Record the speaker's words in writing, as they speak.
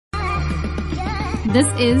This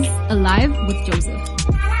is Alive with Joseph.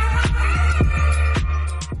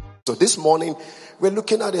 So this morning, we're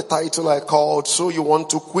looking at a title I called, So You Want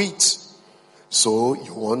to Quit. So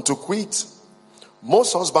you want to quit.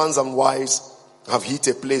 Most husbands and wives have hit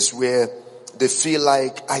a place where they feel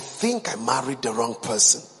like, I think I married the wrong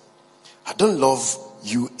person. I don't love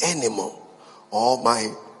you anymore. Or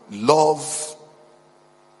my love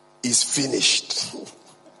is finished.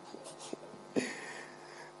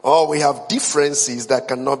 Or we have differences that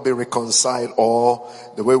cannot be reconciled, or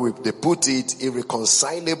the way they put it,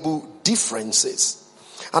 irreconcilable differences.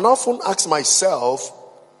 And I often ask myself,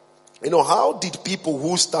 how did people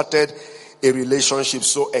who started a relationship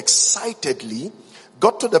so excitedly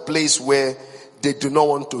got to the place where they do not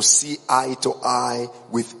want to see eye to eye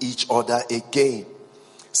with each other again?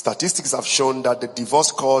 Statistics have shown that the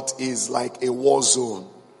divorce court is like a war zone.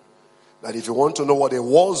 That if you want to know what a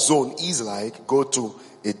war zone is like, go to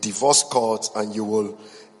a divorce court and you will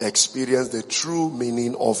experience the true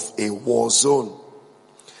meaning of a war zone.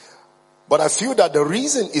 But I feel that the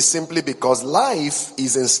reason is simply because life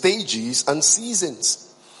is in stages and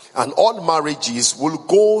seasons. And all marriages will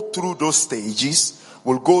go through those stages,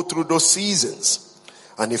 will go through those seasons.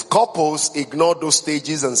 And if couples ignore those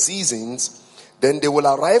stages and seasons, then they will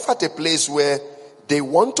arrive at a place where they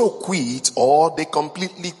want to quit or they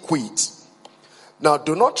completely quit. Now,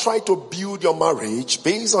 do not try to build your marriage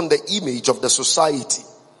based on the image of the society.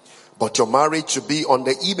 But your marriage should be on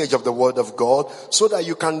the image of the Word of God, so that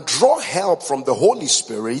you can draw help from the Holy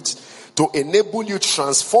Spirit to enable you,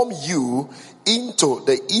 transform you into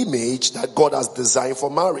the image that God has designed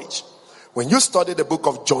for marriage. When you study the book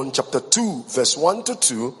of John chapter 2, verse 1 to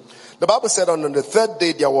 2, the Bible said on the third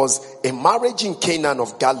day there was a marriage in Canaan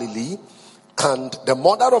of Galilee, and the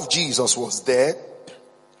mother of Jesus was there.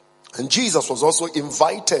 And Jesus was also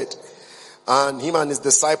invited, and him and his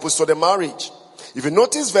disciples, to the marriage. If you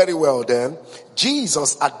notice very well then,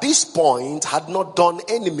 Jesus at this point had not done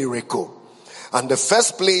any miracle. And the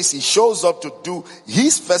first place he shows up to do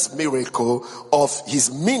his first miracle of his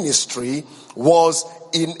ministry was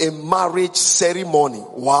in a marriage ceremony.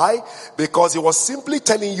 Why? Because he was simply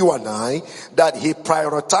telling you and I that he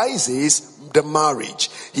prioritizes the marriage.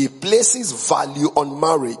 He places value on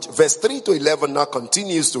marriage. Verse 3 to 11 now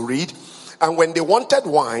continues to read. And when they wanted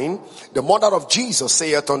wine, the mother of Jesus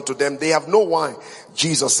saith unto them, they have no wine.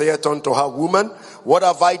 Jesus saith unto her, Woman, what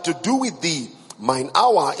have I to do with thee? Mine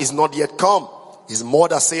hour is not yet come. His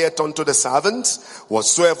mother saith unto the servants,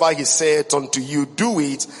 Whatsoever he saith unto you, do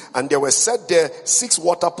it. And there were set there 6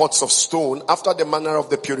 water pots of stone, after the manner of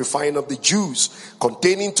the purifying of the Jews,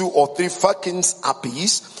 containing 2 or 3 firkins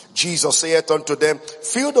apiece. Jesus saith unto them,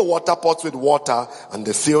 Fill the water pots with water. And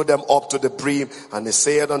they filled them up to the brim. And he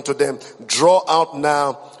saith unto them, Draw out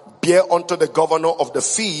now, bear unto the governor of the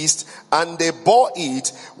feast. And they bore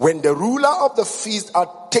it. When the ruler of the feast had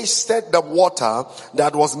tasted the water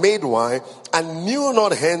that was made wine, and knew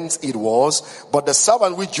not whence it was, but the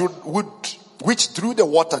servant which drew the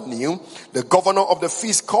water knew, the governor of the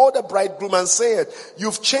feast called the bridegroom and said,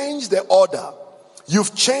 You've changed the order.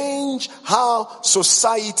 You've changed how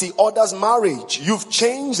society orders marriage. You've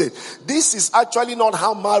changed it. This is actually not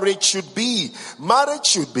how marriage should be. Marriage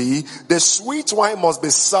should be, the sweet wine must be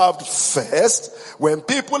served first. When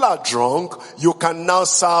people are drunk, you can now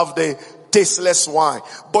serve the tasteless wine.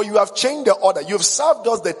 But you have changed the order. You've served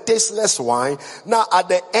us the tasteless wine. Now at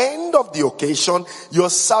the end of the occasion,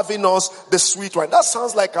 you're serving us the sweet wine. That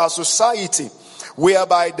sounds like our society,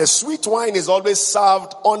 whereby the sweet wine is always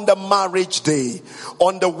served on the marriage day,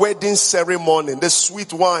 on the wedding ceremony. The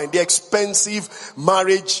sweet wine, the expensive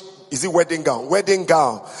marriage, is it wedding gown? Wedding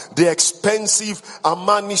gown. The expensive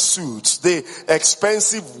Armani suits, the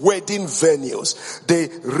expensive wedding venues, the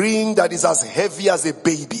ring that is as heavy as a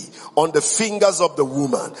baby on the fingers of the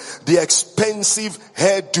woman, the expensive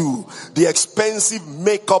hairdo, the expensive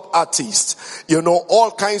makeup artist,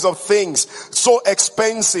 all kinds of things so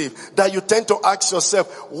expensive that you tend to ask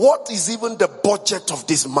yourself, what is even the budget of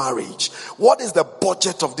this marriage? What is the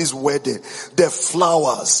budget of this wedding? The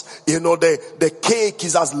flowers, the cake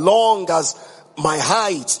is as long as my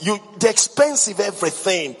height, the expensive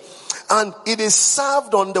everything. And it is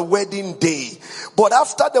served on the wedding day. But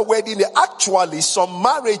after the wedding day, actually some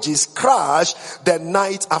marriages crash the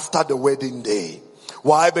night after the wedding day.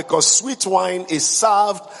 Why? Because sweet wine is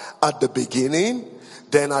served at the beginning,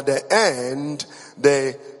 then at the end,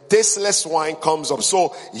 the tasteless wine comes up.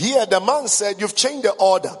 So here the man said, You've changed the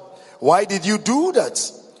order. Why did you do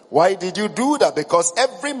that? Why did you do that? Because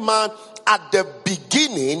every man at the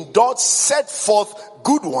beginning doth set forth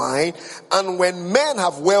good wine, and when men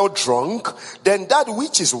have well drunk, then that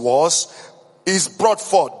which is worse is brought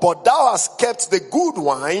forth, but thou hast kept the good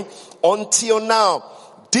wine until now.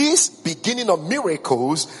 This beginning of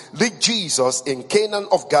miracles lead Jesus in Cana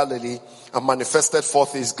of Galilee and manifested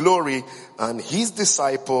forth his glory, and his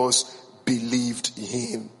disciples believed in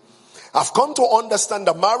him. I've come to understand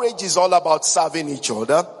that marriage is all about serving each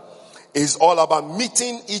other. It's all about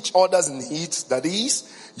meeting each other's needs. That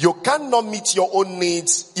is, you cannot meet your own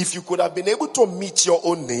needs. If you could have been able to meet your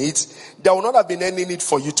own needs, there would not have been any need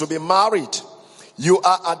for you to be married. You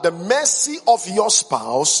are at the mercy of your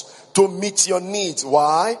spouse to meet your needs.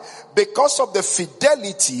 Why? Because of the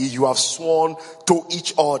fidelity you have sworn to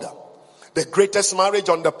each other. The greatest marriage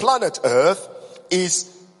on the planet Earth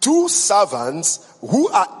is two servants who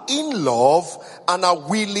are in love and are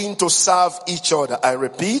willing to serve each other. I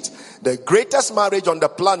repeat, the greatest marriage on the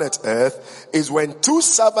planet Earth is when two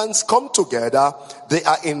servants come together, they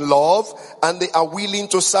are in love and they are willing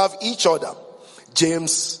to serve each other.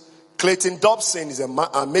 James Clayton Dobson is an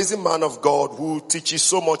amazing man of God who teaches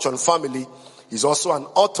so much on family. He's also an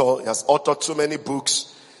author. He has authored so many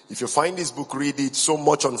books. If you find this book, read it. So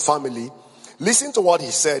much on family. Listen to what he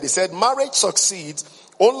said. He said, marriage succeeds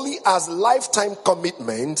only as lifetime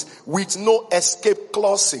commitment with no escape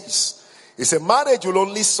clauses. He said, marriage will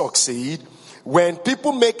only succeed when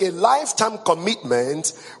people make a lifetime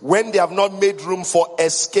commitment when they have not made room for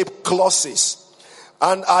escape clauses.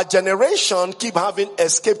 And our generation keep having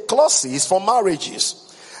escape clauses for marriages.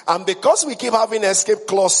 And because we keep having escape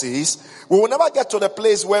clauses, we will never get to the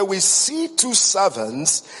place where we see two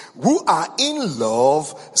servants who are in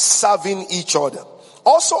love serving each other.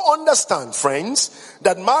 Also understand, friends,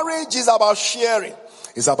 that marriage is about sharing.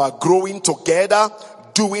 It's about growing together,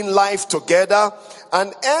 doing life together.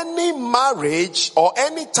 And any marriage or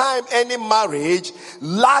any time any marriage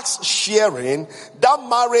lacks sharing, that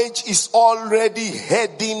marriage is already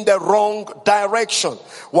heading the wrong direction.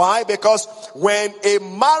 Why? Because when a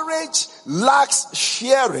marriage lacks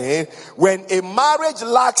sharing, when a marriage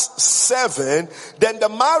lacks serving, then the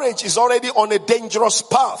marriage is already on a dangerous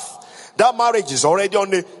path. That marriage is already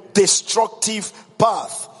on a destructive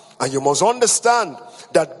path. And you must understand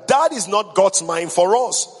that that is not God's mind for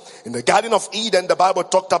us. In the Garden of Eden, the Bible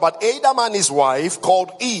talked about Adam and his wife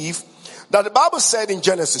called Eve. That the Bible said in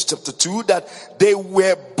Genesis chapter 2 that they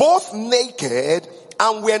were both naked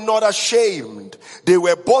and were not ashamed. They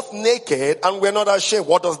were both naked and were not ashamed.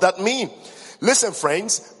 What does that mean? Listen,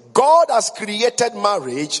 friends, God has created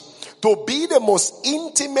marriage to be the most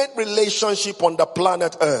intimate relationship on the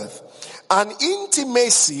planet Earth. And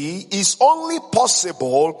intimacy is only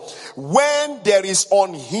possible when there is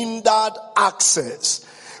unhindered access.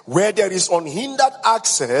 Where there is unhindered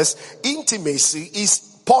access, intimacy is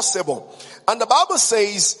possible. And the Bible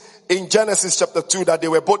says in Genesis chapter 2 that they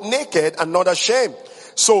were both naked and not ashamed.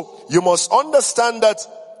 So you must understand that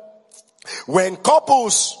when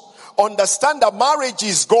couples understand that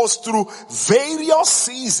marriages goes through various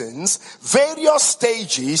seasons, various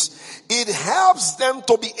stages, it helps them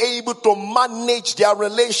to be able to manage their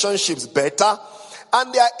relationships better.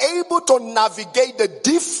 And they are able to navigate the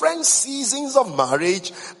different seasons of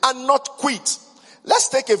marriage and not quit. Let's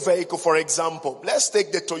take a vehicle, for example. Let's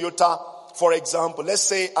take the Toyota, for example. Let's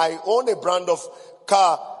say I own a brand of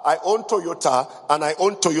car. I own Toyota and I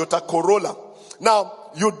own Toyota Corolla. Now,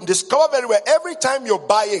 you discover very well, every time you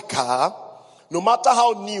buy a car, no matter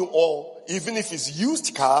how new or even if it's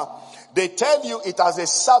used car, they tell you it has a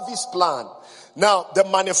service plan. Now, the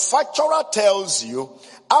manufacturer tells you,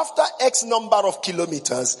 after X number of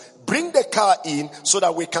kilometers, bring the car in so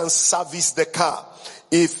that we can service the car.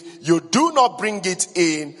 If you do not bring it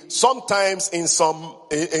in, sometimes with some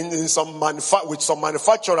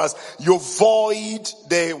manufacturers, you void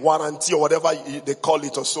the warranty or whatever they call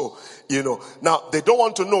it or so. Now they don't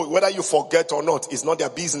want to know whether you forget or not. It's not their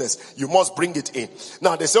business. You must bring it in.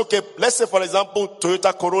 Now they say, okay, let's say for example,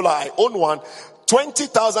 Toyota Corolla, I own one,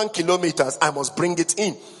 20,000 kilometers, I must bring it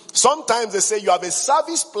in. Sometimes they say you have a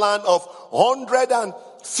service plan of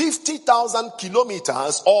 150,000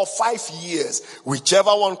 kilometers or 5 years, whichever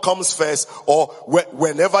one comes first, or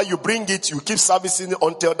whenever you bring it, you keep servicing it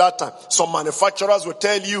until that time. Some manufacturers will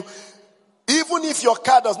tell you, even if your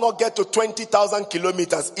car does not get to 20,000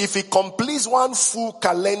 kilometers, if it completes one full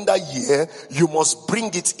calendar year, you must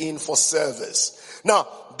bring it in for service. Now,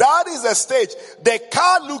 that is the stage. The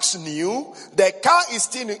car looks new. The car is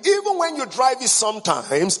still new. Even when you drive it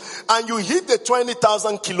sometimes and you hit the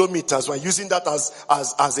 20,000 kilometers, we're using that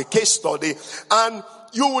as a case study, and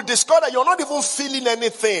you will discover that you're not even feeling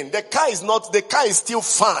anything. The car is still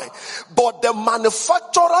fine. But the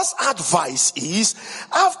manufacturer's advice is,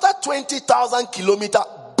 after 20,000 kilometers,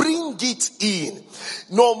 bring it in.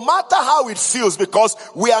 No matter how it feels, because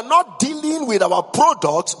we are not dealing with our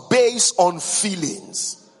products based on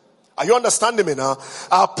feelings. Are you understanding me now?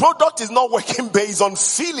 Our product is not working based on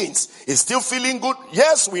feelings. It's still feeling good.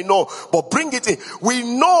 Yes, we know. But bring it in. We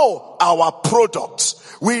know our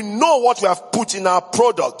products. We know what we have put in our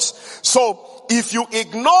products. So if you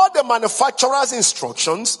ignore the manufacturer's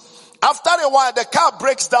instructions, after a while the car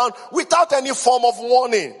breaks down without any form of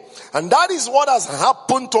warning. And that is what has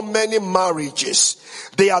happened to many marriages.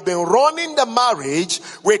 They have been running the marriage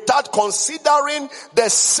without considering the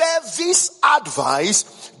service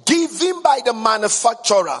advice given by the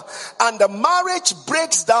manufacturer, and the marriage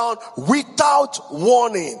breaks down without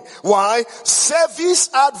warning. Why? Service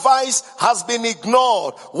advice has been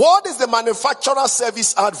ignored. What is the manufacturer's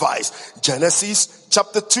service advice? Genesis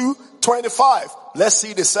chapter 2:25. Let's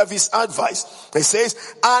see the service advice. It says,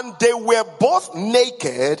 and they were both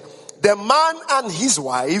naked, the man and his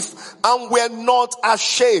wife, and were not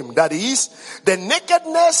ashamed. That is, the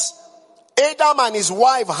nakedness Adam and his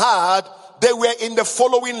wife had, they were in the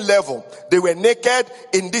following level. They were naked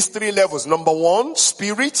in these three levels. Number one,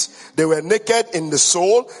 spirit. They were naked in the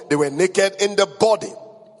soul. They were naked in the body,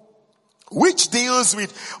 which deals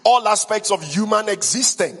with all aspects of human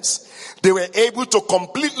existence. They were able to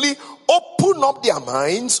completely open up their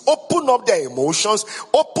minds, open up their emotions,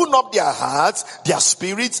 open up their hearts, their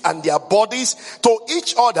spirits, and their bodies to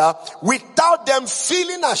each other without them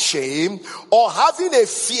feeling ashamed or having a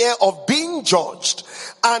fear of being judged.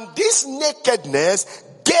 And this nakedness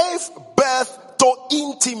gave birth to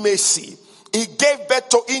intimacy. It gave birth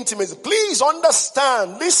to intimacy. Please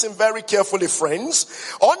understand, listen very carefully,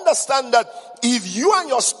 friends. Understand that if you and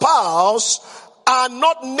your spouse are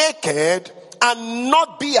not naked and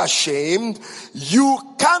not be ashamed, you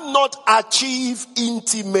cannot achieve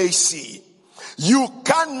intimacy. You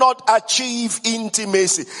cannot achieve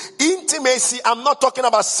intimacy. Intimacy, I'm not talking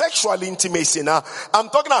about sexual intimacy now. I'm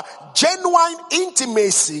talking about genuine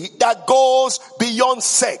intimacy that goes beyond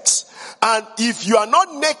sex. And if you are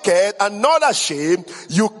not naked and not ashamed,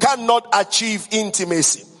 you cannot achieve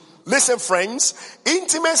intimacy. Listen, friends,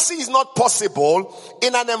 intimacy is not possible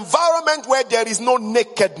in an environment where there is no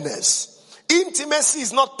nakedness. Intimacy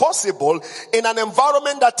is not possible in an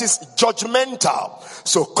environment that is judgmental.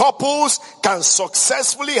 So couples can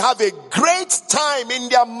successfully have a great time in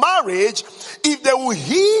their marriage if they will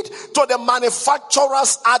heed to the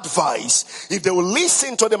manufacturer's advice. If they will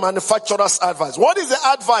listen to the manufacturer's advice. What is the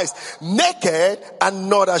advice? Naked and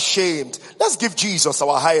not ashamed. Let's give Jesus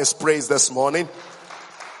our highest praise this morning.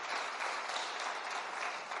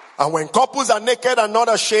 And when couples are naked and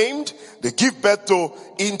not ashamed, they give birth to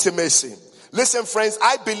intimacy. Listen, friends,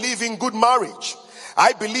 I believe in good marriage.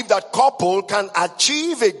 I believe that couple can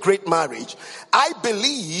achieve a great marriage. I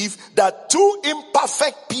believe that two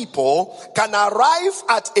imperfect people can arrive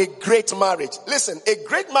at a great marriage. Listen, a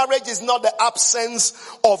great marriage is not the absence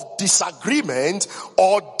of disagreement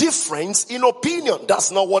or difference in opinion.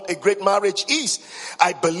 That's not what a great marriage is.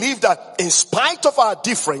 I believe that in spite of our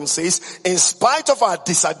differences, in spite of our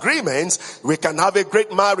disagreements, we can have a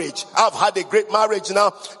great marriage. I've had a great marriage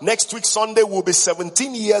now. Next week, Sunday, will be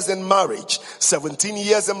 17 years in marriage. 17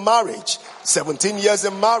 years in marriage. 17 years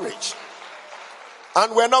in marriage.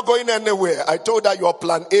 And we're not going anywhere. I told her your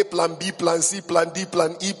plan A, plan B, plan C, plan D,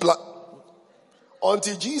 plan E, plan...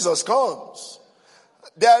 until Jesus comes.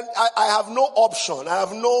 Then I have no option. I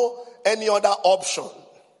have no any other option.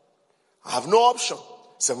 I have no option.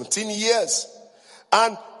 17 years.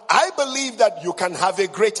 And I believe that you can have a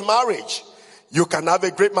great marriage. You can have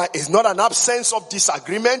a great marriage. It's not an absence of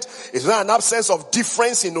disagreement. It's not an absence of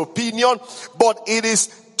difference in opinion. But it is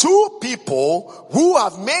two people who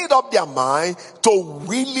have made up their mind to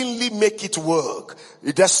willingly make it work,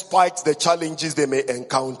 despite the challenges they may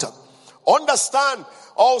encounter. Understand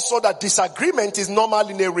also that disagreement is normal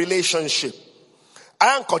in a relationship.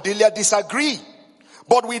 I and Cordelia disagree,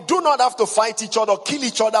 but we do not have to fight each other, kill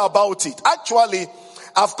each other about it. Actually,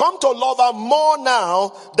 I've come to love her more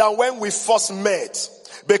now than when we first met.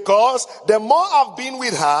 Because the more I've been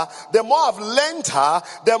with her, the more I've learned her,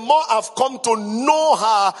 the more I've come to know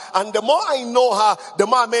her, and the more I know her, the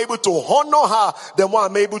more I'm able to honor her, the more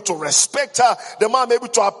I'm able to respect her, the more I'm able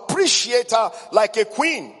to appreciate her like a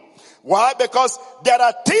queen. Why? Because there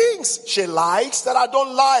are things she likes that I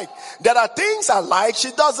don't like. There are things I like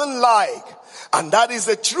she doesn't like. And that is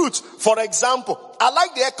the truth. For example, I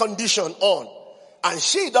like the air condition on, and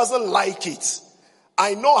she doesn't like it.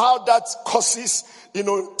 I know how that causes,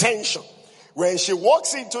 tension. When she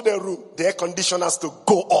walks into the room, the air conditioner has to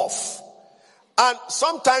go off. And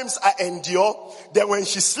sometimes I endure. Then when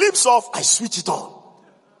she sleeps off, I switch it on.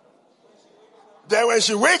 then when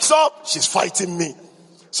she wakes up, she's fighting me.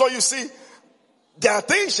 So you see, there are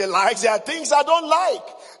things she likes, there are things I don't like.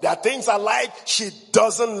 There are things I like, she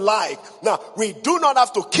doesn't like. Now, we do not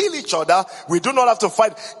have to kill each other. We do not have to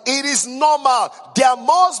fight. It is normal. There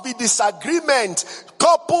must be disagreement.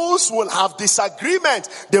 Couples will have disagreement.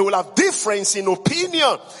 They will have difference in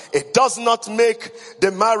opinion. It does not make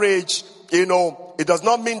the marriage, it does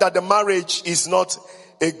not mean that the marriage is not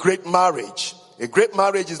a great marriage. A great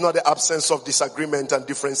marriage is not the absence of disagreement and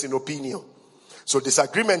difference in opinion. So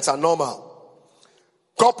disagreements are normal.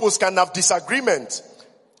 Couples can have disagreement.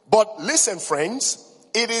 But listen, friends,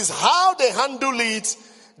 it is how they handle it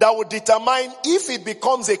that will determine if it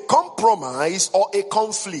becomes a compromise or a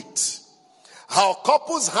conflict. How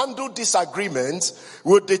couples handle disagreement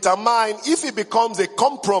will determine if it becomes a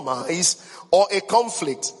compromise or a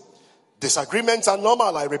conflict. Disagreements are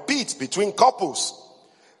normal, I repeat, between couples.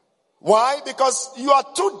 Why? Because you are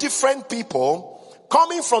two different people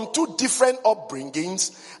coming from two different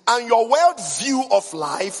upbringings, and your world view of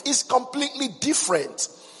life is completely different.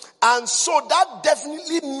 And so that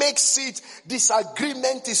definitely makes it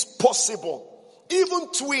disagreement is possible. Even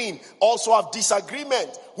twins also have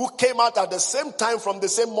disagreement who came out at the same time from the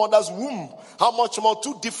same mother's womb. How much more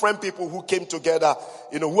two different people who came together,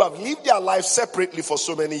 who have lived their lives separately for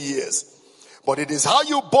so many years. But it is how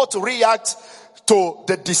you both react to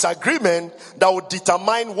the disagreement that will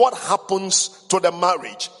determine what happens to the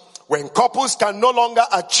marriage. When couples can no longer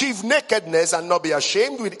achieve nakedness and not be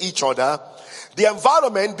ashamed with each other, the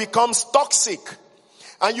environment becomes toxic.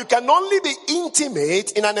 And you can only be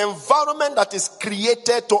intimate in an environment that is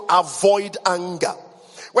created to avoid anger.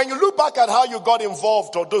 When you look back at how you got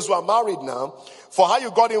involved, or those who are married now, for how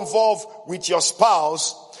you got involved with your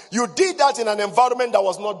spouse, you did that in an environment that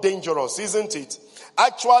was not dangerous, isn't it?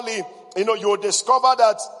 Actually, you'll discover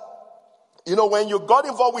that, when you got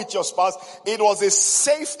involved with your spouse, it was a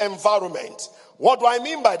safe environment. What do I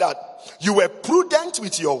mean by that? You were prudent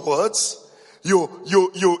with your words. You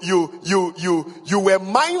were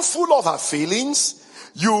mindful of her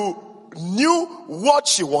feelings. You knew what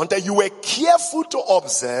she wanted. You were careful to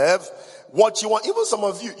observe what she wanted. Even some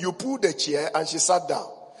of you pulled a chair and she sat down.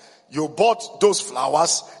 You bought those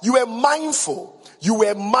flowers. You were mindful. You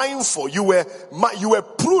were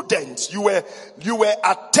prudent. You were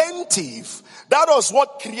attentive. That was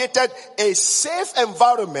what created a safe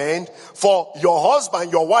environment for your husband,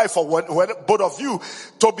 your wife, or both of you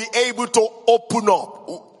to be able to open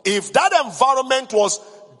up. If that environment was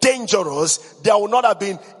dangerous, there would not have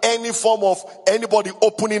been any form of anybody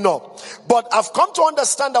opening up. But I've come to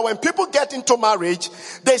understand that when people get into marriage,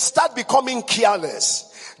 they start becoming careless.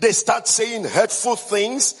 They start saying hurtful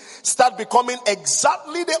things, start becoming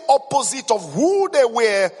exactly the opposite of who they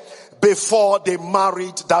were before they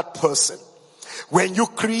married that person. When you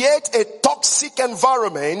create a toxic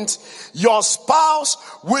environment, your spouse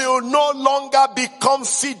will no longer be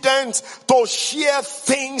confident to share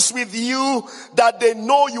things with you that they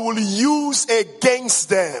know you will use against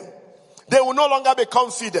them. They will no longer be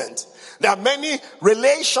confident. There are many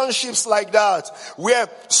relationships like that where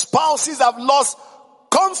spouses have lost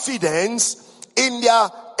confidence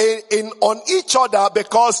on each other,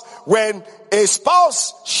 because when a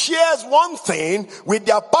spouse shares one thing with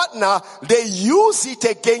their partner, they use it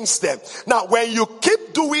against them. Now, when you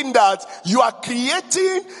keep doing that, you are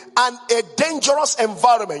creating a dangerous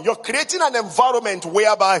environment. You're creating an environment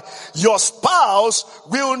whereby your spouse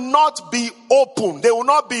will not be open. You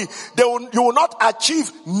will not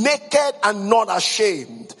achieve naked and not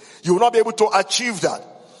ashamed. You will not be able to achieve that.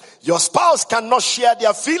 Your spouse cannot share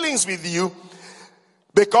their feelings with you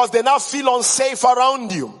because they now feel unsafe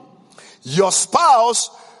around you. Your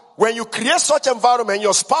spouse, when you create such environment,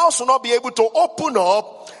 your spouse will not be able to open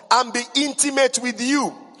up and be intimate with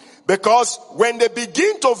you. Because when they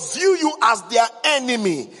begin to view you as their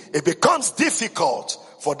enemy, it becomes difficult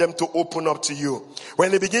for them to open up to you.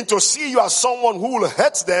 When they begin to see you as someone who will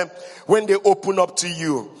hurt them when they open up to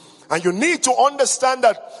you. And you need to understand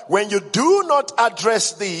that when you do not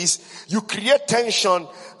address these, you create tension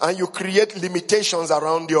and you create limitations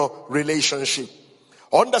around your relationship.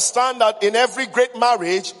 Understand that in every great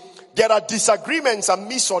marriage, there are disagreements and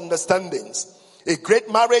misunderstandings. A great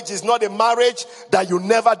marriage is not a marriage that you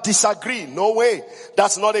never disagree. No way.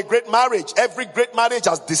 That's not a great marriage. Every great marriage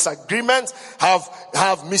has disagreements,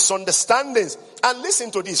 have misunderstandings. And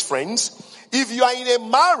listen to this, friends. If you are in a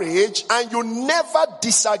marriage and you never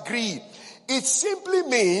disagree, it simply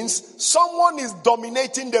means someone is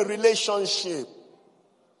dominating the relationship.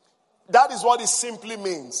 That is what it simply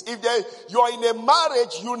means. If you are in a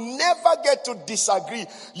marriage, you never get to disagree.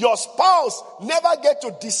 Your spouse never get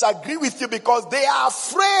to disagree with you because they are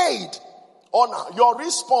afraid on your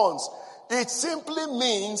response, it simply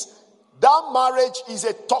means that marriage is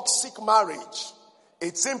a toxic marriage.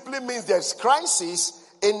 It simply means there's crisis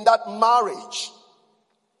in that marriage.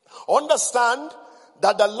 Understand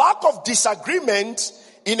that the lack of disagreement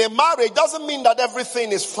in a marriage doesn't mean that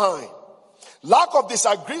everything is fine. Lack of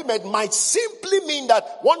disagreement might simply mean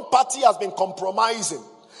that one party has been compromising.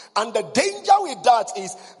 And the danger with that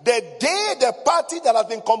is the day the party that has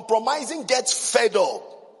been compromising gets fed up,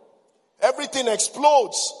 everything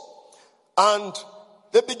explodes. And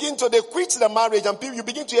they quit the marriage, and you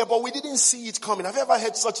begin to hear, but we didn't see it coming. Have you ever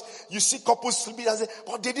heard such? You see couples sleeping and say,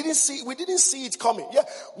 but we didn't see it coming. Yeah,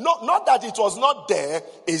 not that it was not there.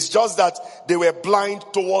 It's just that they were blind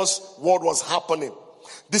towards what was happening.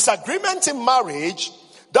 Disagreement in marriage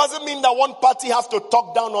doesn't mean that one party has to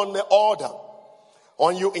talk down on the other.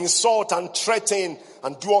 On you insult and threaten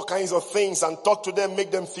and do all kinds of things and talk to them,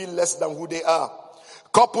 make them feel less than who they are.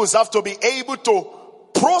 Couples have to be able to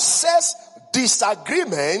process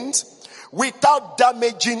disagreement without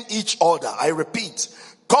damaging each other. I repeat,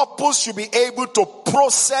 couples should be able to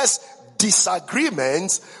process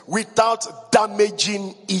disagreements without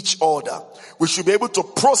damaging each other. We should be able to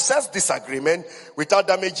process disagreement without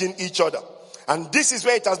damaging each other. And this is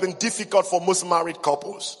where it has been difficult for most married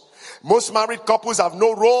couples. Most married couples have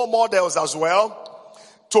no role models as well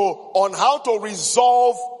on how to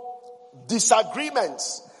resolve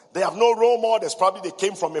disagreements. They have no role models. Probably they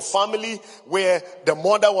came from a family where the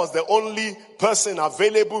mother was the only person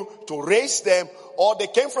available to raise them, or they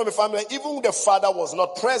came from a family even the father was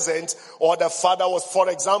not present, or the father was, for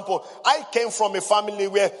example, I came from a family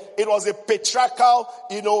where it was a patriarchal,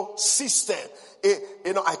 system.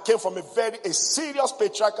 I came from a serious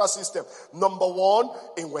patriarchal system. Number one,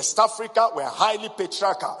 in West Africa, we're highly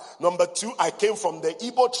patriarchal. Number two, I came from the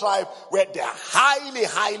Igbo tribe where they're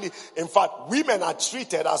highly, in fact, women are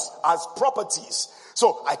treated as properties.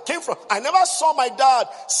 So I never saw my dad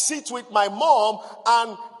sit with my mom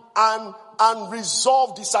and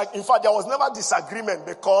resolve disagreement. In fact, there was never disagreement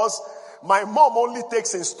because my mom only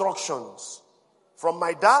takes instructions from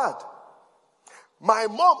my dad. My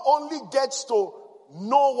mom only gets to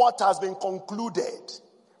know what has been concluded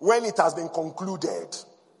when it has been concluded.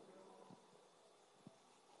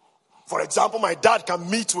 For example, my dad can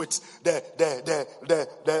meet with the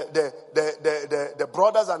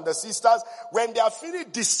brothers and the sisters when they are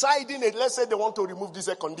finished deciding it. Let's say they want to remove this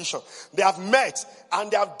air condition. They have met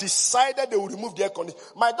and they have decided they will remove the air condition.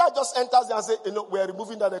 My dad just enters there and says, we are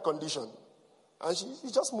removing that air condition. And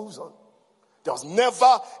he just moves on. There was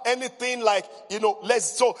never anything like,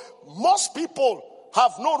 so most people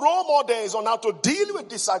have no role models on how to deal with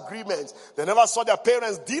disagreements. They never saw their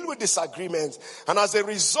parents deal with disagreements. And as a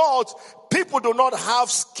result, people do not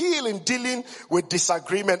have skill in dealing with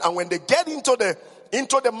disagreement. And when they get into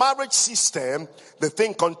the marriage system, the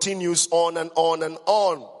thing continues on and on and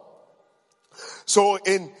on. So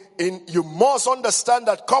you must understand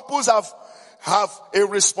that couples have a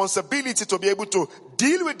responsibility to be able to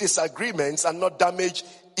deal with disagreements and not damage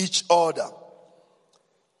each other.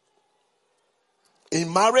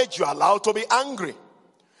 In marriage, you're allowed to be angry.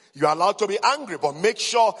 You're allowed to be angry, but make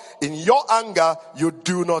sure in your anger, you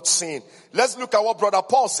do not sin. Let's look at what Brother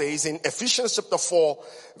Paul says in Ephesians chapter 4,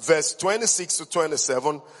 verse 26 to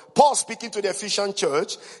 27. Paul speaking to the Ephesian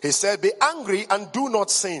church, he said, be angry and do not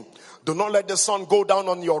sin. Do not let the sun go down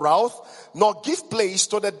on your wrath, nor give place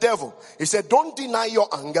to the devil. He said, don't deny your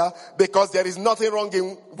anger, because there is nothing wrong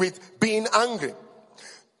with being angry.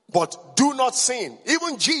 But do not sin.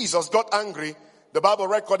 Even Jesus got angry. The Bible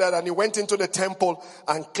recorded, and he went into the temple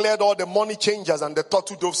and cleared all the money changers and the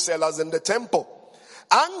turtle dove sellers in the temple.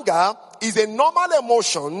 Anger is a normal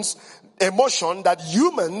emotion that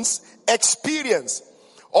humans experience.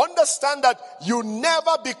 Understand that you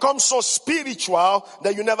never become so spiritual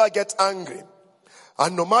that you never get angry.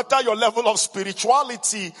 And no matter your level of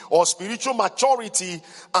spirituality or spiritual maturity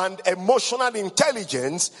and emotional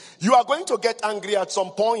intelligence, you are going to get angry at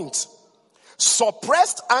some point.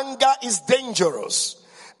 Suppressed anger is dangerous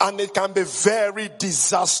and it can be very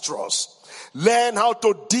disastrous. Learn how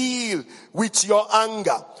to deal with your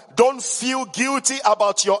anger. Don't feel guilty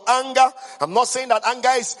about your anger. I'm not saying that anger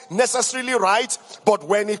is necessarily right, but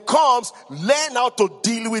when it comes, learn how to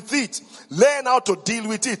deal with it. Learn how to deal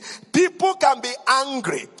with it. People can be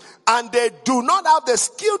angry and they do not have the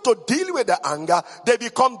skill to deal with the anger. They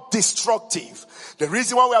become destructive. The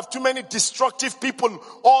reason why we have too many destructive people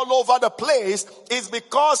all over the place is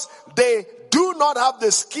because they do not have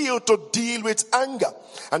the skill to deal with anger.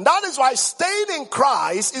 And that is why staying in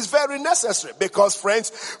Christ is very necessary. Because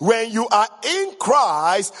friends, when you are in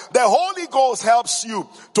Christ, the Holy Ghost helps you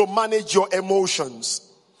to manage your emotions.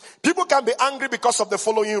 People can be angry because of the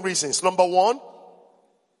following reasons. Number one,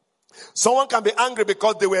 someone can be angry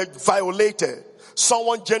because they were violated.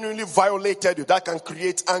 Someone genuinely violated you. That can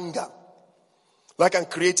create anger. That can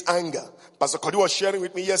create anger. Pastor Cody was sharing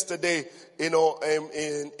with me yesterday, in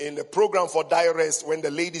the program for diarrhea, when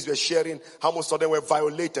the ladies were sharing how most of them were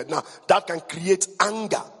violated. Now, that can create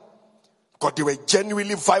anger. Because they were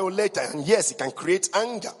genuinely violated. And yes, it can create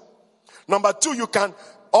anger. Number two, you can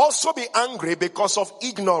also be angry because of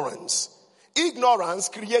ignorance. Ignorance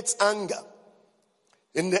creates anger.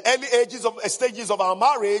 In the early stages of our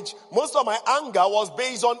marriage, most of my anger was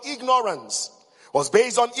based on ignorance.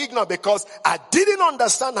 Because I didn't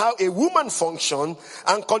understand how a woman functioned,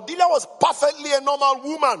 and Cordelia was perfectly a normal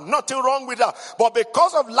woman, nothing wrong with her. But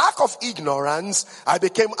because of lack of ignorance, I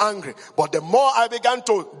became angry. But the more I began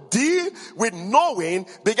to deal with knowing,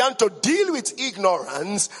 began to deal with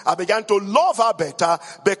ignorance, I began to love her better.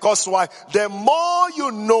 Because why? The more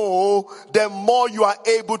you know, the more you are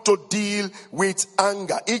able to deal with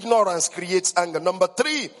anger. Ignorance creates anger. Number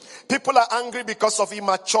three, people are angry because of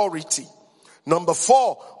immaturity. Number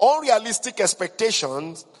four, unrealistic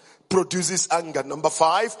expectations produces anger. Number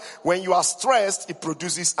five, when you are stressed, it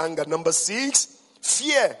produces anger. Number six,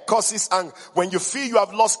 fear causes anger. When you feel you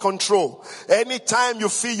have lost control, anytime you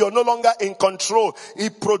feel you're no longer in control,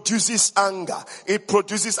 it produces anger.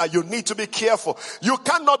 And you need to be careful. You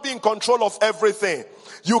cannot be in control of everything.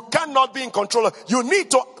 You cannot be in control.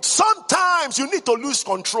 Sometimes you need to lose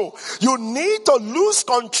control. You need to lose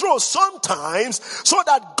control sometimes so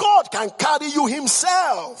that God can carry you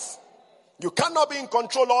himself. You cannot be in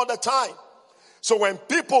control all the time. So when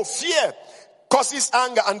people fear causes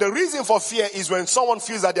anger, and the reason for fear is when someone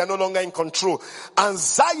feels that they are no longer in control.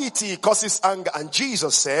 Anxiety causes anger, and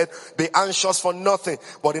Jesus said, be anxious for nothing,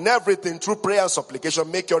 but in everything through prayer and supplication,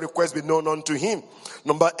 make your requests be known unto him.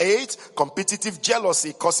 Number 8, competitive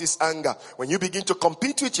jealousy causes anger. When you begin to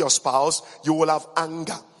compete with your spouse, you will have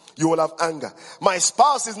anger. My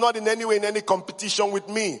spouse is not in any way in any competition with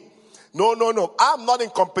me. No. I'm not in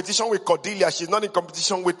competition with Cordelia. She's not in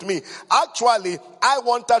competition with me. Actually, I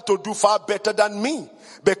want her to do far better than me.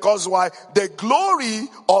 Because why? The glory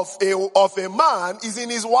of a man is in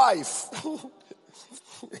his wife.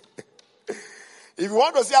 If you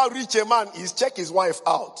want to see how rich a man is, check his wife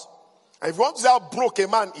out. And if you want to see how broke a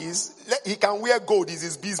man is, he can wear gold, is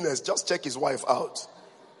his business. Just check his wife out.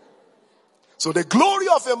 So the glory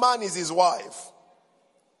of a man is his wife.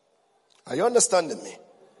 Are you understanding me?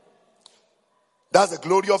 That's the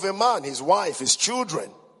glory of a man, his wife, his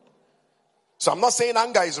children. So I'm not saying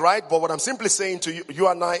anger is right, but what I'm simply saying to you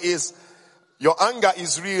and I is your anger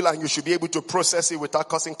is real and you should be able to process it without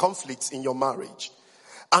causing conflicts in your marriage.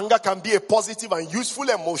 Anger can be a positive and useful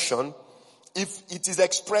emotion if it is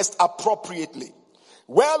expressed appropriately.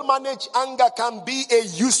 Well-managed anger can be a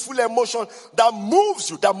useful emotion that moves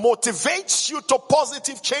you, that motivates you to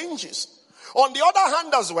positive changes. On the other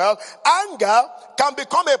hand as well, anger can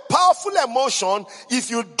become a powerful emotion if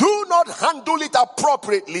you do not handle it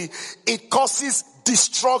appropriately. It causes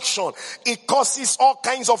destruction. It causes all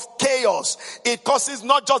kinds of chaos. It causes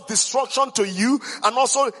not just destruction to you, and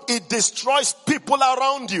also it destroys people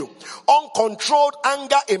around you. Uncontrolled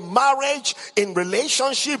anger in marriage, in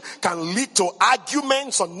relationship, can lead to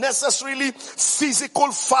arguments unnecessarily,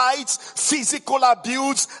 physical fights, physical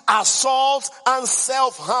abuse, assault, and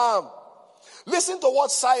self-harm. Listen to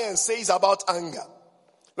what science says about anger.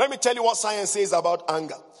 Let me tell you what science says about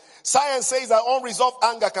anger. Science says that unresolved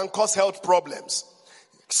anger can cause health problems.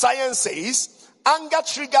 Science says anger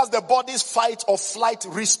triggers the body's fight or flight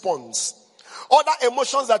response. Other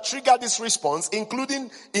emotions that trigger this response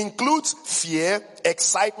includes fear,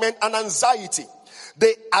 excitement, and anxiety.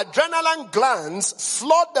 The adrenaline glands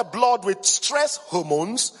flood the blood with stress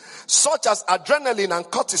hormones such as adrenaline and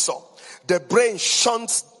cortisol. The brain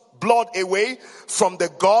shunts blood away from the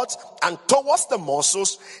gut and towards the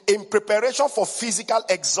muscles in preparation for physical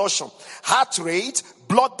exhaustion. Heart rate,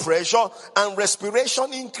 blood pressure, and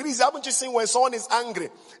respiration increase. Haven't you seen when someone is angry?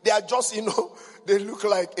 They are just, they look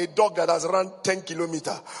like a dog that has run 10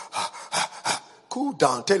 kilometers. Cool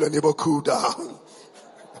down. Tell your neighbor, cool down.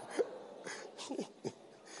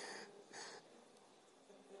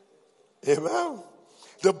 Amen.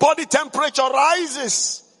 The body temperature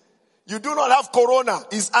rises. You do not have corona,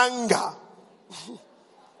 it's anger.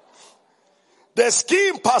 The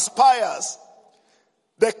skin perspires.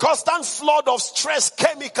 The constant flood of stress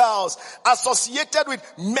chemicals associated with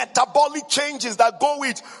metabolic changes that go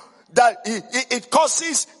with that it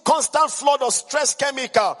causes constant flood of stress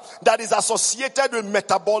chemical that is associated with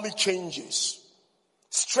metabolic changes.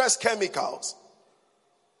 Stress chemicals.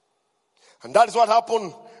 And that is what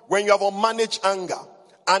happens when you have unmanaged anger.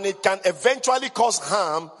 And it can eventually cause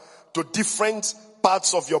harm to different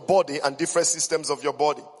parts of your body and different systems of your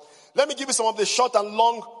body. Let me give you some of the short and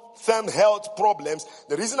long-term health problems.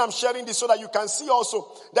 The reason I'm sharing this so that you can see also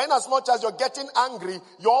that in as much as you're getting angry,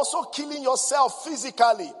 you're also killing yourself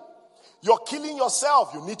physically. You're killing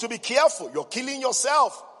yourself. You need to be careful. You're killing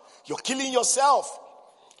yourself. You're killing yourself.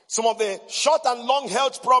 Some of the short and long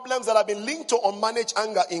health problems that have been linked to unmanaged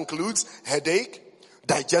anger includes headache,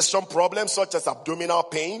 digestion problems such as abdominal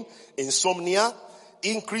pain, insomnia,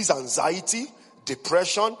 increased anxiety,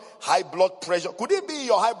 depression, high blood pressure. Could it be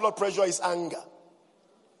your high blood pressure is anger?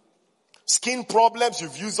 Skin problems,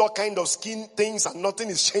 you've used all kind of skin things and nothing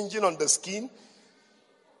is changing on the skin.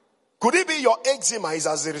 Could it be your eczema is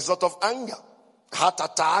as a result of anger? Heart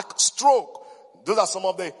attack, stroke. Those are some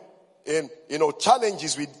of the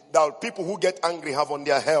challenges that people who get angry have on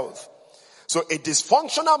their health. So a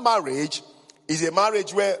dysfunctional marriage is a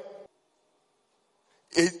marriage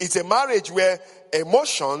where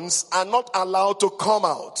emotions are not allowed to come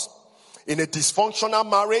out. In a dysfunctional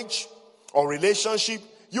marriage or relationship,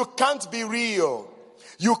 you can't be real.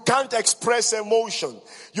 You can't express emotion.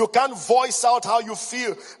 You can't voice out how you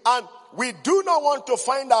feel. And we do not want to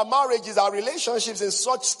find our marriages, our relationships in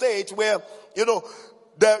such state where,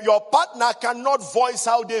 your partner cannot voice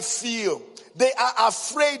how they feel. They are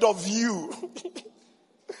afraid of you.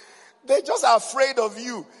 They just are afraid of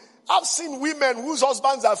you. I've seen women whose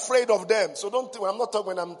husbands are afraid of them. So I'm not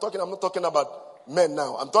talking about men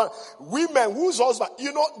now. I'm talking women whose husband,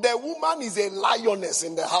 the woman is a lioness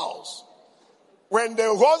in the house. When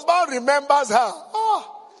the husband remembers her,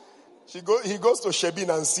 he goes to Shebin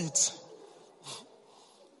and sits.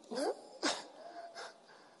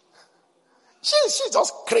 She's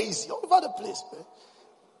just crazy all over the place, man.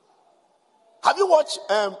 Have you watched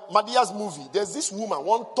Madia's movie? There's this woman,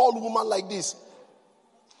 one tall woman like this.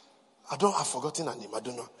 I've forgotten her name, I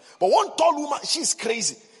don't know. But one tall woman, she's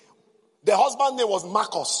crazy. The husband's name was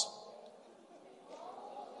Marcus.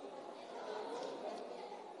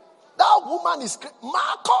 That woman is crazy.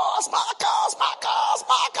 Marcus.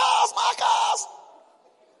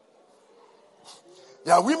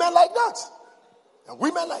 There are women like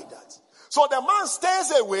that. So the man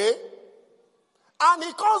stays away and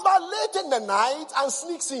he comes back late in the night and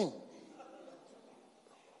sneaks in.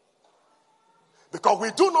 Because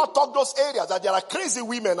we do not talk those areas that there are crazy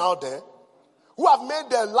women out there who have made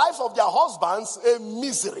the life of their husbands a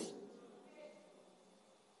misery.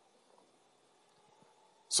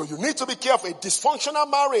 So you need to be careful. A dysfunctional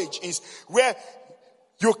marriage is where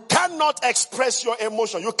you cannot express your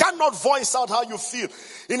emotion. You cannot voice out how you feel.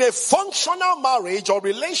 In a functional marriage or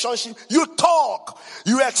relationship, you talk.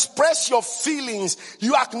 You express your feelings.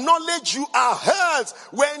 You acknowledge you are hurt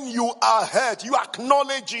when you are hurt. You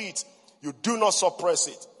acknowledge it. You do not suppress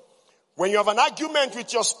it. When you have an argument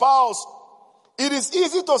with your spouse, it is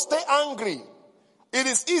easy to stay angry. It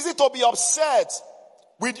is easy to be upset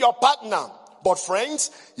with your partner. But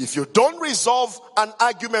friends, if you don't resolve an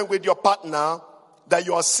argument with your partner that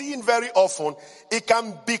you are seeing very often, it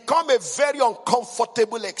can become a very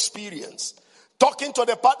uncomfortable experience. Talking to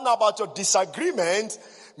the partner about your disagreement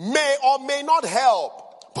may or may not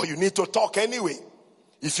help, but you need to talk anyway.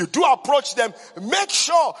 If you do approach them, make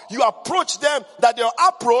sure you approach them that your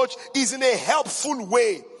approach is in a helpful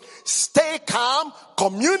way. Stay calm,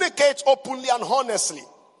 communicate openly and honestly.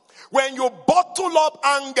 When you bottle up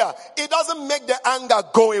anger, it doesn't make the anger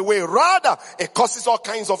go away. Rather, it causes all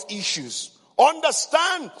kinds of issues.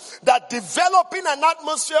 Understand that developing an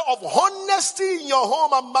atmosphere of honesty in your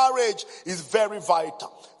home and marriage is very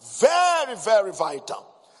vital. Very, very vital.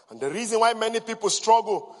 And the reason why many people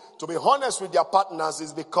struggle to be honest with their partners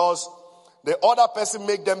is because the other person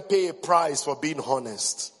make them pay a price for being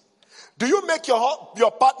honest. Do you make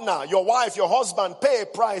your partner, your wife, your husband pay a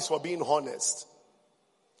price for being honest?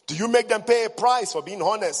 Do you make them pay a price for being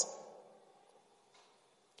honest?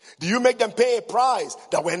 Do you make them pay a price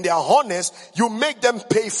that when they are honest, you make them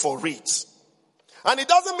pay for it? And it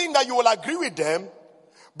doesn't mean that you will agree with them,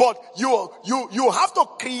 but you have to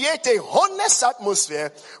create a honest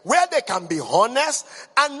atmosphere where they can be honest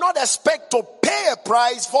and not expect to pay a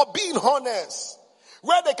price for being honest.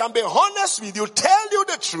 Where they can be honest with you, tell you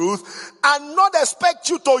the truth, and not expect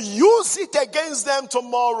you to use it against them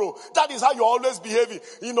tomorrow. That is how you're always behaving.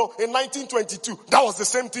 In 1922, that was the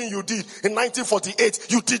same thing you did. In 1948,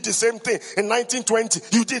 you did the same thing. In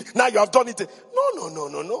 1920, you did. Now you have done it.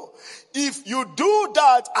 No. If you do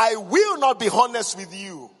that, I will not be honest with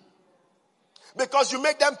you. Because you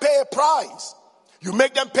make them pay a price. You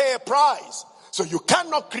make them pay a price. So you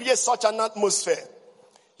cannot create such an atmosphere.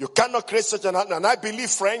 You cannot create such an atmosphere. And I believe,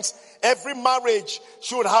 friends, every marriage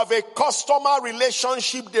should have a customer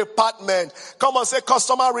relationship department. Come on, say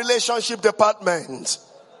customer relationship department.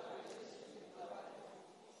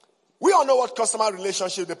 We all know what customer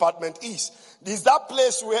relationship department is. It's that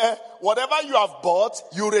place where whatever you have bought,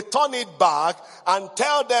 you return it back and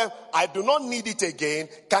tell them, I do not need it again.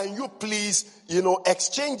 Can you please,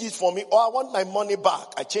 exchange it for me? Or I want my money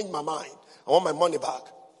back. I changed my mind. I want my money back.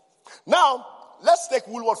 Now, let's take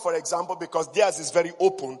Woolworth for example, because theirs is very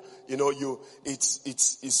open.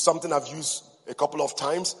 It's something I've used a couple of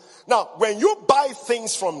times. Now, when you buy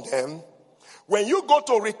things from them, when you go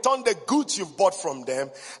to return the goods you've bought from them,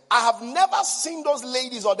 I have never seen those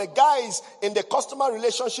ladies or the guys in the customer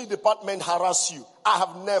relationship department harass you. I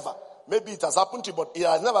have never. Maybe it has happened to you, but it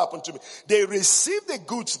has never happened to me. They receive the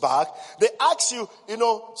goods back. They ask you,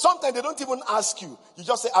 sometimes they don't even ask you. You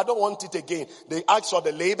just say, I don't want it again. They ask for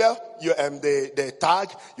the label, the tag.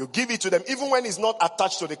 You give it to them. Even when it's not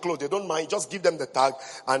attached to the clothes, they don't mind. Just give them the tag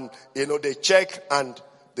and, they check and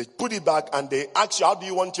they put it back and they ask you, how do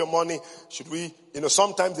you want your money? Should we,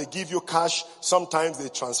 sometimes they give you cash. Sometimes they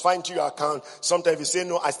transfer into your account. Sometimes you say,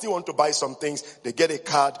 no, I still want to buy some things. They get a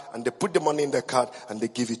card and they put the money in the card and they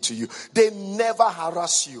give it to you. They never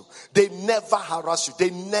harass you. They never harass you.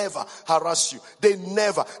 They never harass you. They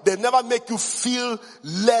never make you feel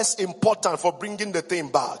less important for bringing the thing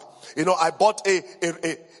back. I bought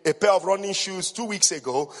a pair of running shoes 2 weeks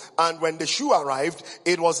ago, and when the shoe arrived,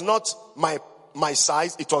 it was not my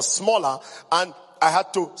size, it was smaller, and I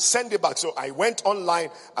had to send it back. So I went online,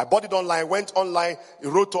 I bought it online, went online,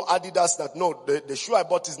 wrote to Adidas that no, the shoe I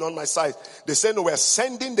bought is not my size. They said no, we're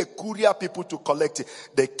sending the courier people to collect it.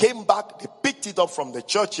 They came back, they picked it up from the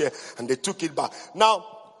church here, and they took it back.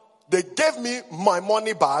 Now, they gave me my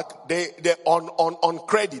money back. They on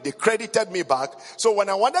credit. They credited me back. So when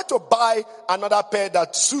I wanted to buy another pair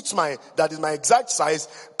that is my exact size,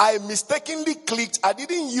 I mistakenly clicked. I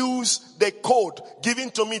didn't use the code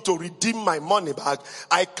given to me to redeem my money back.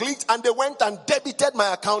 I clicked and they went and debited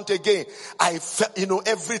my account again. I felt,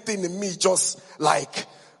 everything in me just like,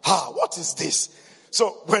 what is this?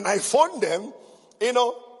 So when I phoned them,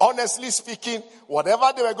 honestly speaking,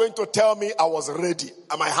 whatever they were going to tell me, I was ready.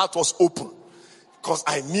 And my heart was open. Because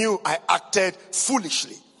I knew I acted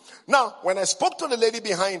foolishly. Now, when I spoke to the lady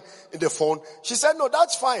behind the phone, she said, no,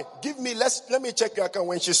 that's fine. Let me check your account.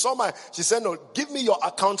 When she saw she said, no, give me your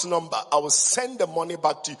account number. I will send the money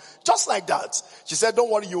back to you. Just like that. She said, don't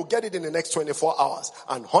worry, you'll get it in the next 24 hours.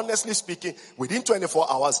 And honestly speaking, within 24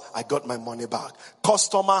 hours, I got my money back.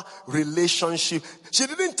 Customer relationship. She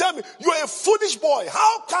didn't tell me, you're a foolish boy.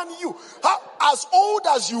 How can you, as old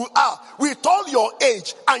as you are, with all your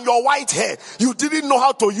age and your white hair, you didn't know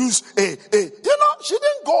how to use she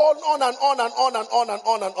didn't go on and on and on and on and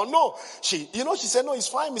on and on. No, she said, no, it's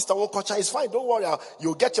fine, Mr. Wokocha, it's fine. Don't worry.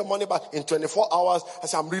 You'll get your money back in 24 hours. I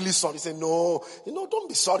said, I'm really sorry. He said, no, don't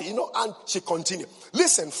be sorry, and she continued.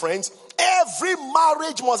 Listen, friends, every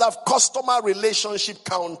marriage must have customer relationship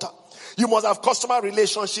counter. You must have customer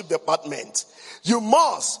relationship department. You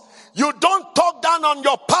must. You don't talk down on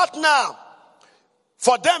your partner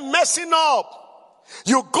for them messing up.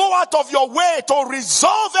 You go out of your way to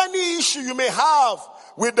resolve any issue you may have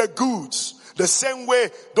with the goods. The same way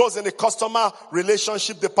those in the customer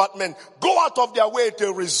relationship department go out of their way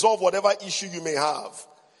to resolve whatever issue you may have.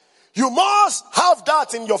 You must have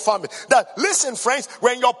that in your family. Listen, friends,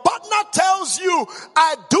 when your partner tells you,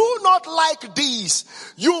 I do not like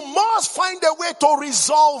this, you must find a way to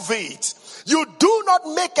resolve it. You do not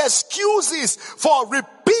make excuses for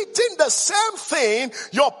repeating the same thing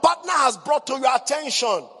your partner has brought to your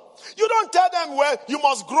attention. You don't tell them, well, you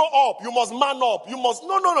must grow up, you must man up,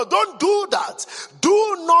 no, don't do that.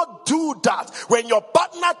 Do not do that. When your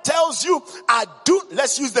partner tells you,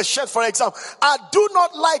 let's use the shirt for example, I do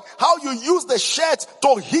not like how you use the shirt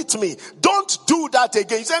to hit me. Don't do that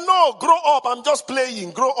again. You say, no, grow up, I'm just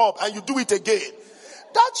playing, grow up, and you do it again.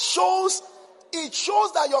 That shows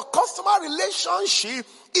that your customer relationship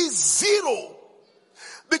is zero.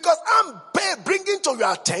 Because I'm bringing to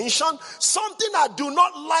your attention something I do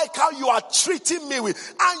not like how you are treating me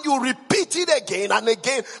with. And you repeat it again and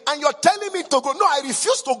again. And you're telling me to go. No, I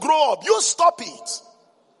refuse to grow up. You stop it.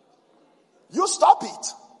 You stop it.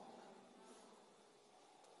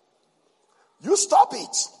 You stop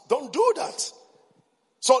it. Don't do that.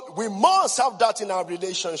 So we must have that in our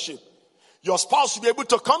relationship. Your spouse should be able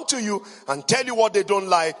to come to you and tell you what they don't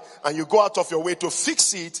like, and you go out of your way to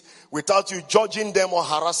fix it without you judging them or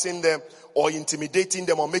harassing them or intimidating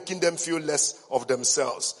them or making them feel less of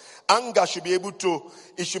themselves. Anger should be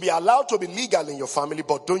allowed to be legal in your family,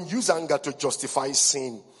 but don't use anger to justify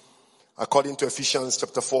sin. according to Ephesians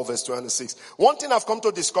chapter 4 verse 26. One thing I've come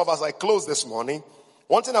to discover as I close this morning,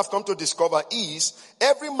 one thing I've come to discover is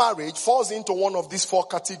every marriage falls into one of these four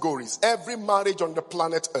categories. Every marriage on the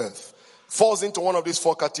planet Earth falls into one of these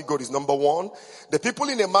four categories. Number one, the people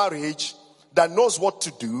in a marriage that knows what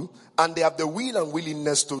to do and they have the will and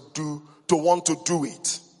willingness to want to do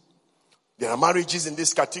it. There are marriages in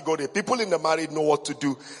this category. People in the marriage know what to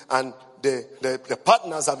do and the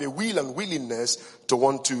partners have a will and willingness to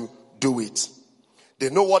want to do it. They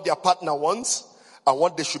know what their partner wants and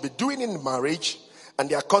what they should be doing in marriage, and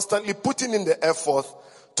they are constantly putting in the effort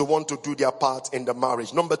to want to do their part in the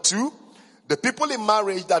marriage. Number two, the people in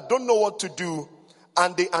marriage that don't know what to do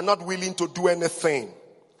and they are not willing to do anything.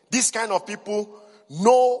 These kind of people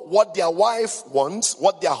know what their wife wants,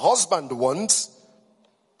 what their husband wants,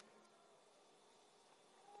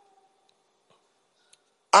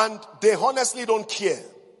 and they honestly don't care.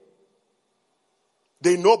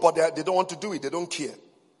 They know, but they don't want to do it. They don't care.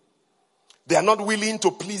 They are not willing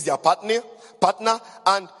to please their partner.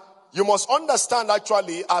 And you must understand,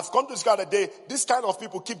 actually, I've come to discover that this kind of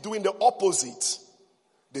people keep doing the opposite.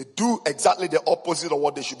 They do exactly the opposite of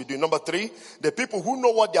what they should be doing. Number three, the people who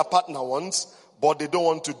know what their partner wants, but they don't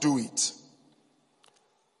want to do it.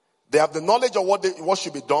 They have the knowledge of what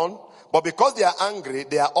should be done, but because they are angry,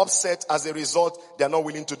 they are upset. As a result, they are not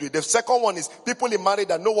willing to do it. The second one is people in marriage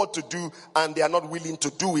that know what to do and they are not willing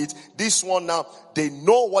to do it. This one now, they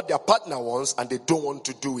know what their partner wants and they don't want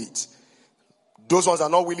to do it. Those ones are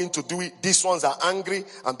not willing to do it. These ones are angry,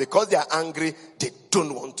 and because they are angry, they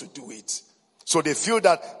don't want to do it. So they feel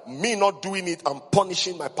that me not doing it, I'm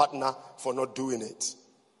punishing my partner for not doing it.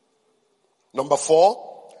 Number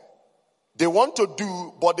four, they want to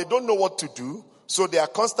do, but they don't know what to do. So they are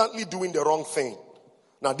constantly doing the wrong thing.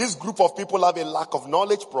 Now this group of people have a lack of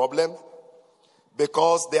knowledge problem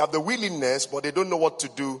because they have the willingness, but they don't know what to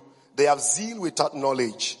do. They have zeal without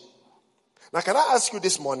knowledge. Now can I ask you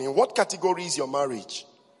this morning, what category is your marriage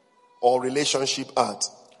or relationship at?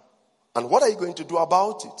 And what are you going to do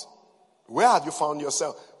about it? Where have you found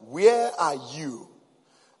yourself? Where are you?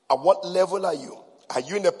 At what level are you? Are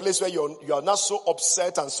you in a place where you are not so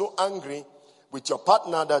upset and so angry with your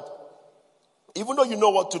partner that even though you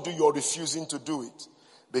know what to do, you're refusing to do it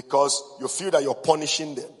because you feel that you're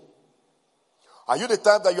punishing them? Are you the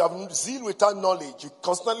type that you have zeal without knowledge? You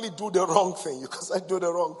constantly do the wrong thing. You constantly do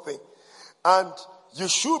the wrong thing. And you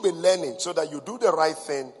should be learning so that you do the right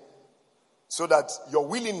thing, so that your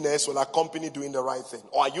willingness will accompany doing the right thing.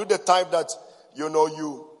 Or are you the type that, you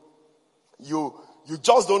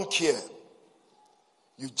just don't care?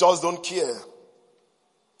 You just don't care.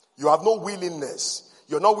 You have no willingness.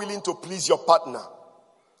 You're not willing to please your partner.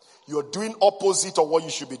 You're doing opposite of what you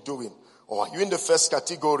should be doing. Or are you in the first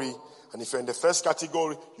category? And if you're in the first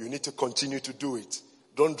category, you need to continue to do it.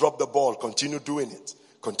 Don't drop the ball. Continue doing it.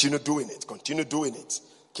 Continue doing it. Continue doing it.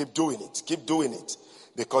 Keep doing it. Keep doing it.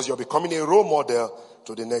 Because you're becoming a role model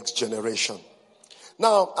to the next generation.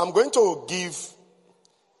 Now, I'm going to give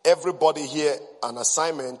everybody here an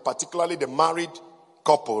assignment, particularly the married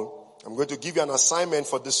couple. I'm going to give you an assignment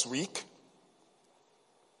for this week.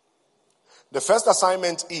 The first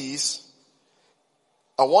assignment is,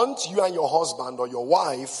 I want you and your husband or your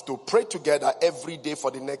wife to pray together every day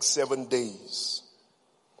for the next 7 days.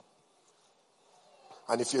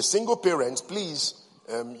 And if you're a single parent, please,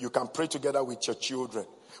 you can pray together with your children.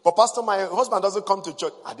 But Pastor, my husband doesn't come to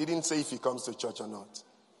church. I didn't say if he comes to church or not.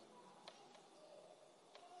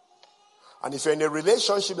 And if you're in a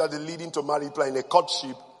relationship that is leading to marriage, in a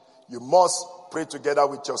courtship, you must pray together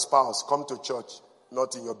with your spouse. Come to church,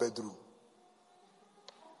 not in your bedroom.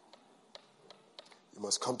 You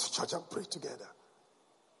must come to church and pray together.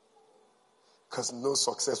 Because no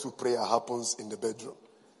successful prayer happens in the bedroom.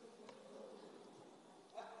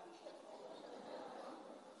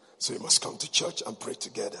 So you must come to church and pray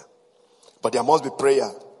together. But there must be prayer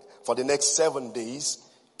for the next 7 days.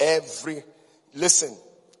 Listen,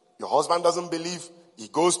 your husband doesn't believe, he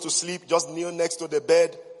goes to sleep, just kneel next to the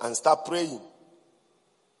bed and start praying.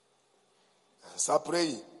 Start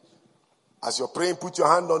praying. As you're praying, put your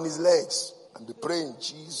hand on his legs and be praying,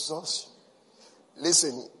 Jesus.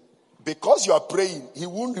 Listen, because you are praying, he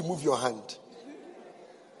won't remove your hand.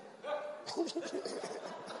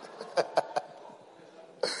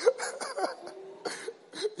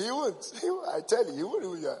 He won't. I tell you, he won't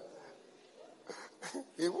remove your hand.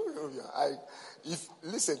 He won't remove your hand.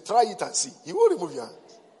 Listen, try it and see. He won't remove your hand.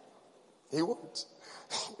 He won't.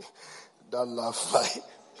 Don't laugh.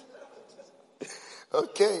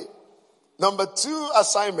 Okay. Number 2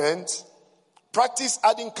 assignment. Practice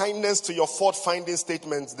adding kindness to your fault-finding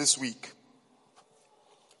statements this week.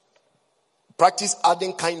 Practice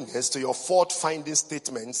adding kindness to your fault-finding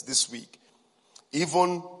statements this week.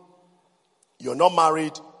 Even you're not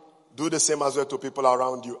married, do the same as well to people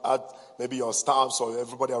around you. Add maybe your staffs or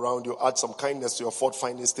everybody around you. Add some kindness to your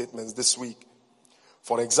fault-finding statements this week.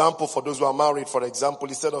 For example, for those who are married, for example,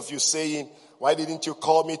 instead of you saying, why didn't you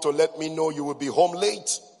call me to let me know you would be home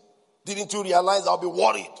late? Didn't you realize I'll be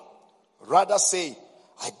worried? Rather say,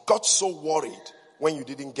 I got so worried when you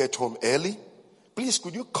didn't get home early. Please,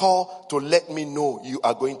 could you call to let me know you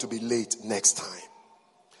are going to be late next time?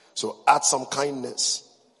 So add some kindness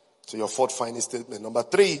to your fault-finding statement. Number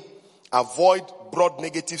 3, avoid broad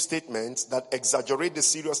negative statements that exaggerate the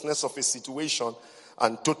seriousness of a situation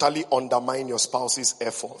and totally undermine your spouse's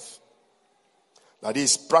effort. That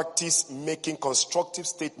is, practice making constructive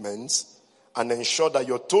statements and ensure that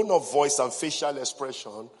your tone of voice and facial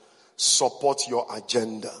expression support your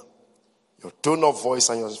agenda. Your tone of voice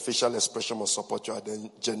and your facial expression must support your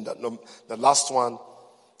agenda. The last one,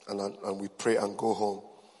 and we pray and go home,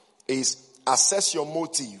 is assess your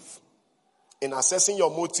motive. In assessing your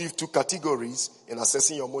motive, 2 categories. In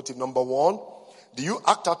assessing your motive, number 1, do you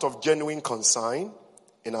act out of genuine concern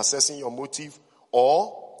in assessing your motive?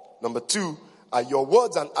 Or, number 2, are your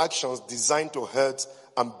words and actions designed to hurt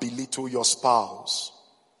and belittle your spouse?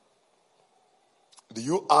 Do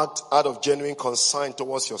you act out of genuine concern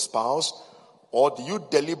towards your spouse? Or do you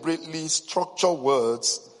deliberately structure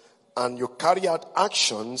words and you carry out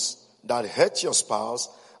actions that hurt your spouse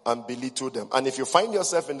and belittle them? And if you find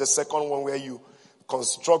yourself in the second one, where you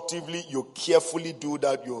constructively, you carefully do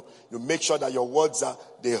that, you make sure that your words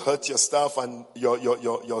they hurt your staff and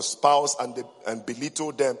your spouse and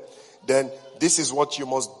belittle them, then this is what you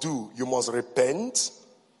must do. You must repent,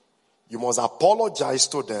 you must apologize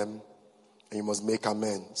to them, and you must make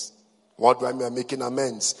amends. What do I mean by making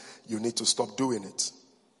amends? You need to stop doing it.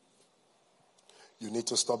 You need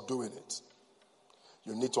to stop doing it.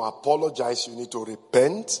 You need to apologize. You need to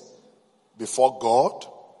repent before God.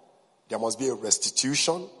 There must be a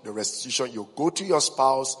restitution. The restitution, you go to your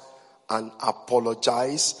spouse and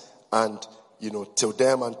apologize and, tell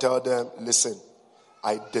them and tell them, listen,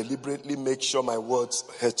 I deliberately make sure my words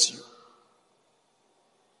hurt you.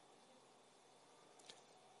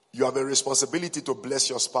 You have a responsibility to bless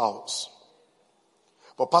your spouse.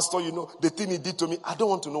 But Pastor, the thing he did to me, I don't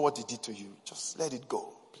want to know what he did to you. Just let it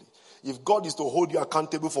go, please. If God is to hold you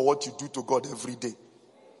accountable for what you do to God every day,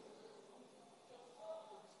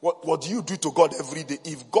 what do you do to God every day?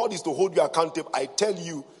 If God is to hold you accountable, I tell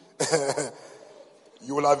you,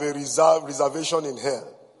 you will have a reservation in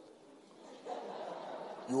hell.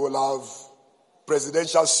 You will have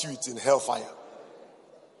presidential suites in hellfire.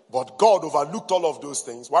 But God overlooked all of those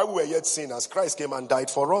things. While we were yet sinners, Christ came and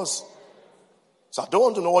died for us. So I don't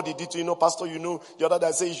want to know what he did to you. Pastor, the other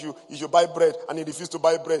day says you should buy bread, and he refused to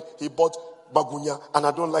buy bread. He bought magunya, and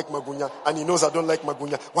I don't like magunya, and he knows I don't like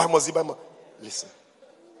magunya. Why must he buy magunya? Listen,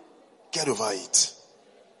 get over it.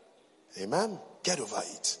 Amen. Get over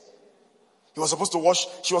it. She was supposed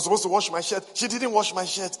to wash my shirt. She didn't wash my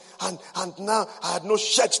shirt, and now I had no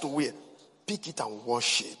shirt to wear. Pick it and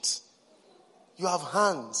wash it. You have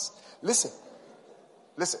hands. Listen.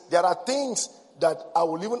 There are things that I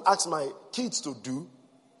will even ask my kids to do.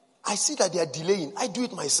 I see that they are delaying. I do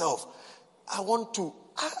it myself. I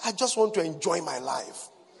just want to enjoy my life.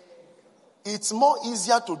 It's more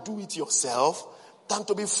easier to do it yourself than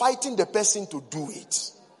to be fighting the person to do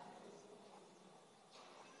it.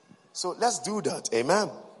 So let's do that. Amen.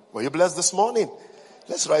 Were you blessed this morning?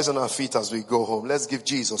 Let's rise on our feet as we go home. Let's give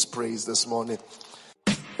Jesus praise this morning.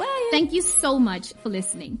 Thank you so much for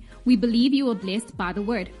listening. We believe you were blessed by the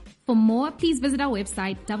word. For more, please visit our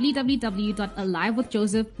website,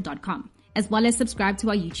 www.alivewithjoseph.com, as well as subscribe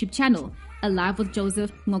to our YouTube channel, Alive with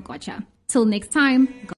Joseph Ngokocha. Till next time.